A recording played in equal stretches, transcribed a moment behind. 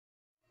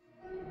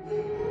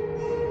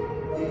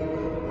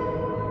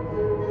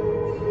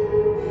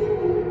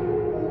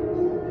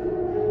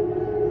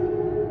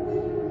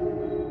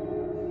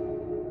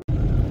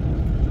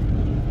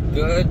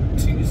Good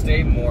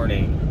Tuesday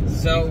morning.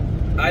 So,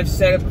 I've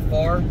said it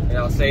before, and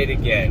I'll say it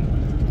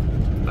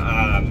again.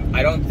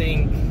 I don't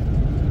think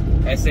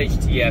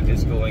SHTF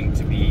is going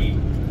to be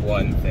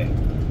one thing.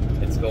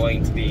 It's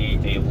going to be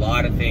a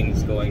lot of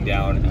things going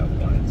down at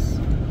once.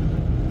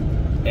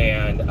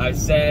 And I've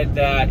said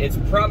that it's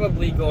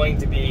probably going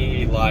to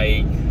be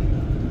like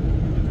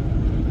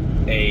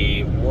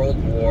a World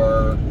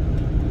War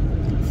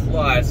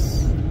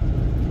plus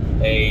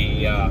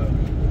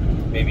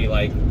maybe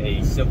like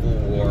a civil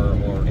war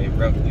or a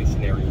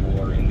revolutionary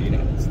war in the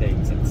United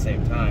States at the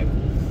same time.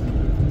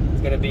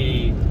 It's going to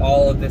be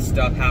all of this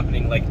stuff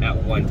happening like at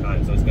one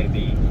time. So it's going to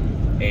be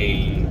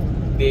a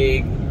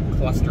big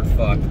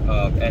clusterfuck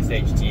of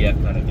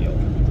SHTF kind of deal.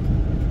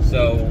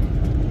 So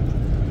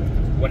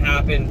what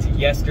happened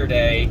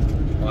yesterday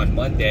on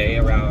Monday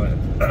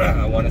around,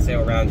 I want to say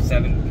around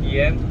 7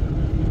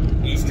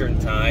 p.m. Eastern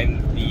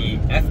time, the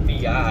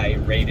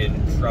FBI raided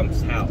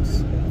Trump's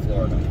house in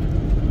Florida.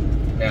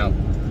 Now,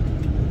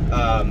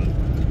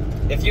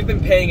 if you've been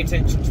paying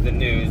attention to the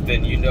news,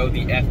 then you know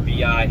the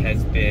FBI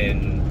has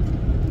been,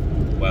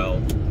 well,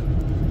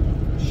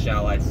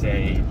 shall I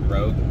say,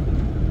 rogue,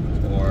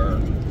 or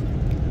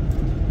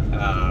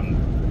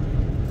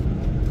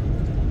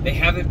they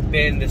haven't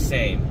been the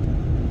same.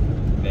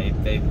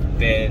 They've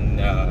been,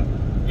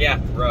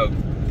 yeah, rogue.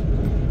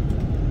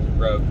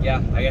 Rogue.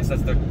 Yeah, I guess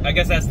that's the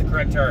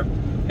correct term.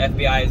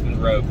 FBI has been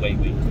rogue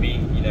lately.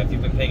 You know, if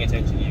you've been paying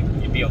attention,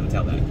 you'd be able to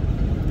tell that.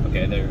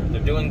 Okay, they're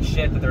doing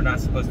shit that they're not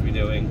supposed to be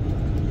doing.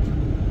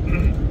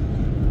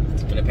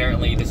 And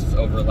apparently this is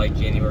over like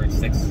January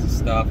 6th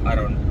stuff. I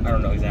don't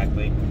know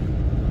exactly.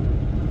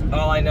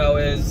 All I know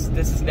is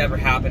this has never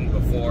happened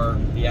before.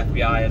 The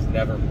FBI has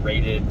never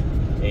raided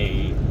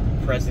a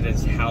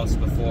president's house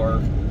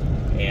before.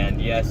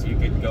 And yes, you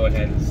could go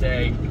ahead and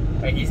say,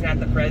 hey, he's not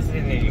the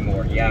president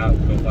anymore. Yeah,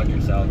 go fuck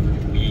yourself.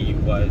 He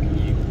was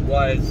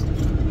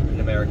an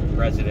American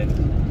president.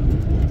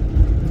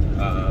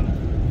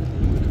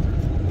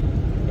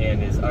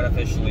 And is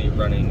unofficially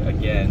running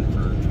again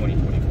for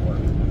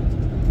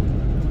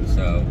 2024.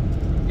 So,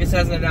 this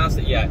hasn't announced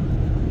it yet.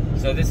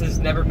 So this has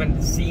never been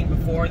seen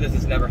before. This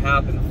has never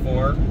happened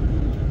before.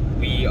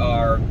 We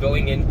are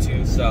going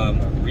into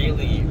some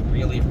really,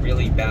 really,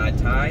 really bad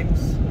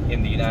times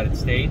in the United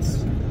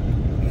States.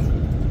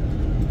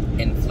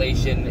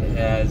 Inflation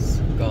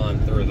has gone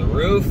through the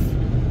roof.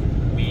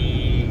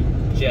 We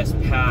just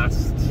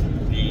passed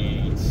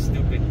the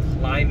stupid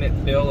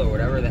climate bill, or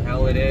whatever the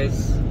hell it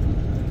is,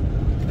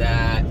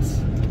 that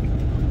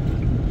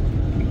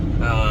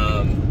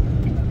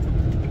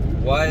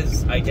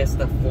was, I guess,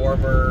 the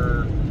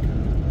former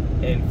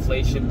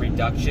Inflation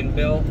Reduction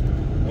Bill,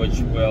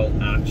 which will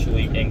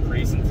actually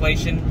increase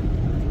inflation.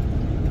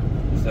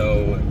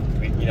 So,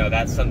 you know,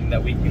 that's something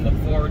that we can look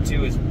forward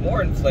to, is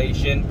more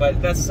inflation, but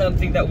that's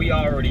something that we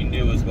already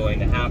knew was going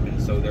to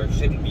happen, so there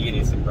shouldn't be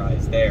any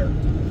surprise there.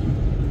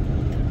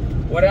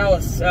 What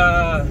else?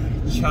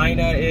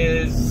 China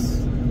is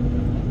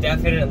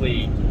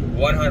definitely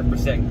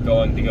 100%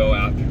 going to go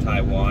after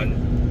Taiwan,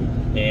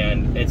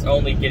 and it's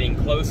only getting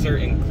closer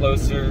and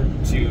closer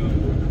to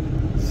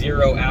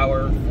 0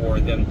 hour for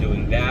them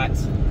doing that.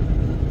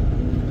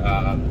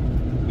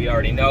 We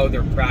already know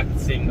they're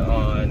practicing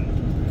on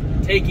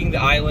taking the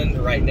island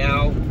right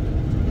now.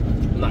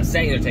 I'm not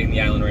saying they're taking the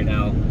island right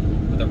now,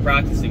 but they're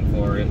practicing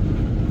for it.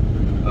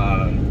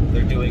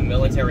 They're doing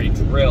military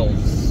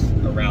drills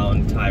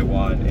around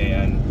Taiwan,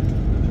 and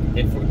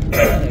if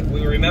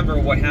we remember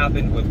what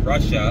happened with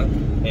Russia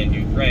and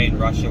Ukraine,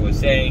 Russia was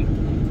saying,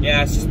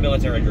 yeah, it's just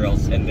military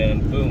drills, and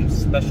then boom,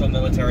 special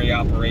military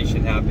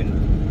operation happened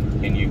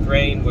in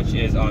Ukraine, which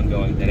is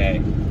ongoing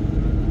today.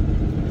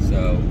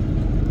 So,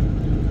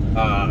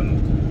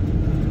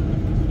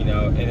 you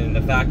know, and in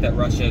the fact that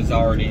Russia has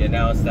already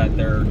announced that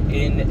they're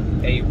in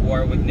a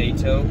war with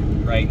NATO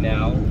right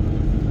now,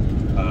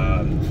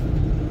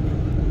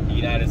 the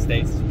United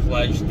States has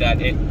pledged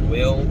that it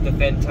will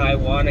defend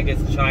Taiwan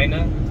against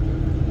China.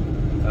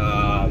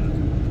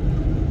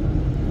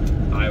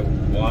 I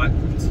want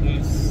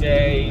to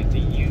say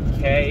the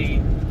UK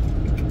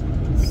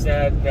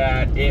said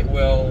that it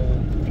will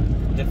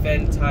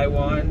defend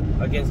Taiwan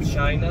against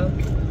China.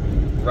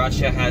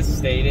 Russia has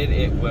stated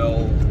it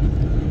will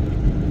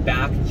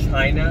back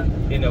China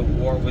in a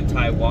war with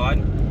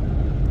Taiwan.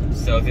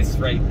 So this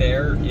right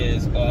there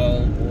is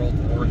all World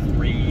War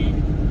III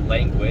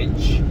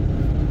language.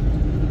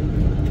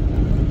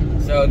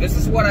 So this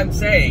is what I'm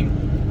saying.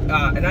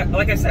 And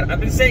like I said, I've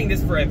been saying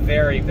this for a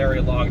very, very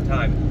long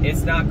time.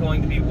 It's not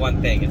going to be one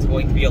thing. It's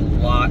going to be a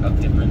lot of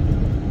different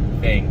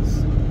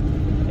things.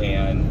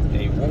 And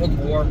a world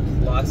war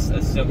plus a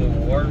civil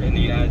war in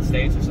the United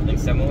States or something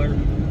similar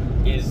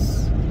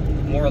is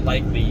more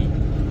likely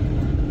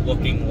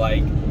looking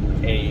like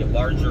a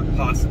larger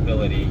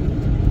possibility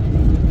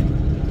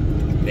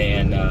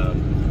than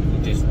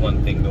just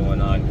one thing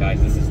going on, guys.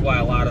 This is why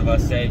a lot of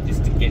us say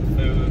just to get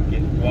food,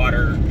 get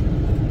water,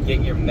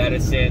 get your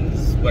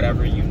medicines,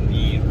 whatever you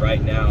need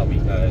right now,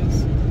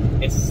 because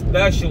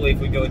especially if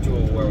we go to a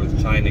war with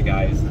China,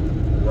 guys,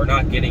 we're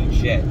not getting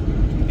shit,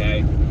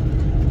 okay?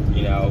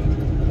 You know,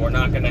 we're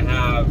not going to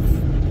have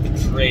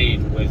the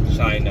trade with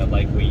China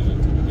like we,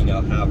 you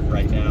know, have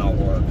right now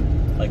or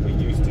like we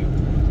used to,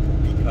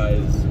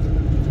 because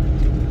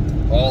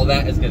all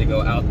that is going to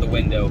go out the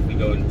window if we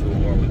go into a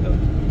war with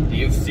them. Do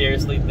you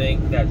seriously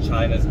think that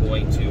China's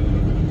going to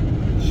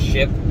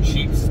ship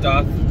cheap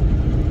stuff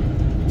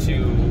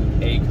to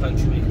a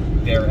country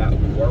they're at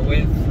war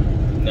with?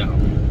 No.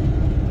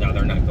 No,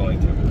 they're not going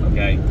to,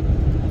 okay?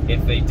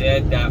 If they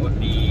did, that would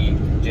be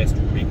just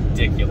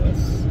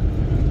ridiculous.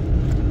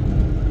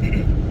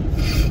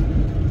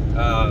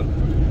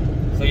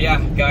 So yeah,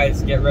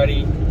 guys, get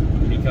ready,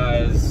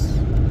 because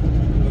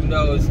who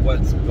knows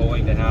what's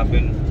going to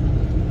happen.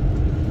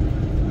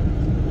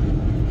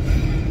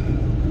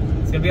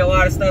 It's gonna be a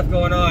lot of stuff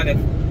going on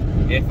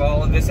if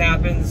all of this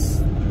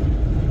happens.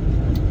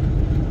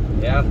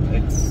 Yeah,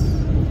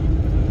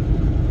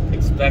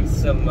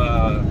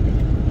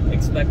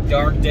 expect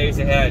dark days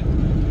ahead,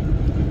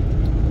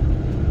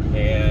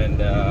 and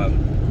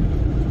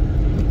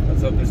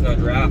let's hope there's no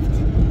draft,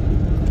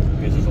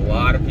 because there's a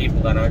lot of people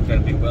that aren't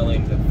going to be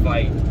willing to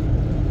fight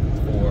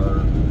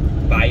for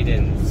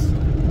Biden's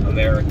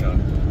America.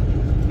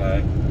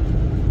 Okay.